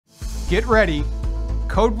Get ready,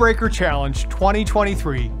 Codebreaker Challenge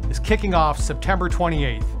 2023 is kicking off September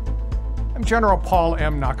 28th. I'm General Paul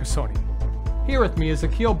M. Nakasone. Here with me is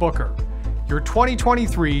Akil Booker, your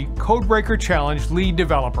 2023 Codebreaker Challenge lead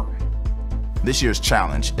developer. This year's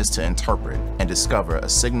challenge is to interpret and discover a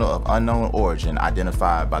signal of unknown origin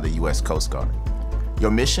identified by the U.S. Coast Guard.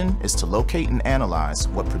 Your mission is to locate and analyze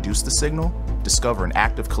what produced the signal, discover an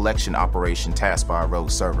active collection operation tasked by a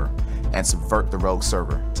rogue server, and subvert the rogue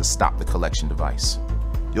server to stop the collection device.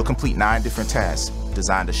 You'll complete 9 different tasks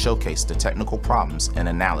designed to showcase the technical problems and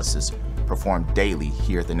analysis performed daily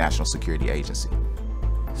here at the National Security Agency.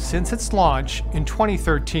 Since its launch in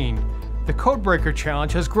 2013, the Codebreaker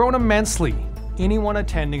Challenge has grown immensely. Anyone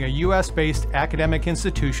attending a US-based academic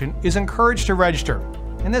institution is encouraged to register,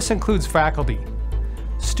 and this includes faculty.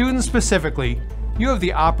 Students specifically, you have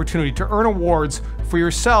the opportunity to earn awards for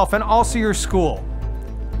yourself and also your school.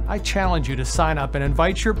 I challenge you to sign up and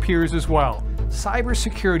invite your peers as well.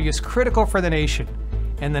 Cybersecurity is critical for the nation,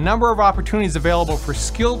 and the number of opportunities available for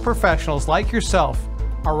skilled professionals like yourself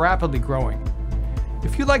are rapidly growing.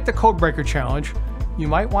 If you like the Codebreaker Challenge, you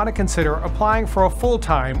might want to consider applying for a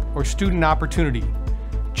full-time or student opportunity.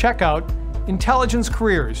 Check out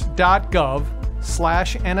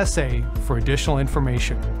intelligencecareers.gov/NSA for additional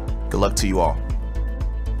information. Good luck to you all.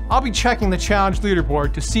 I'll be checking the challenge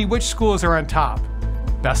leaderboard to see which schools are on top.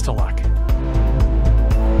 Best of luck.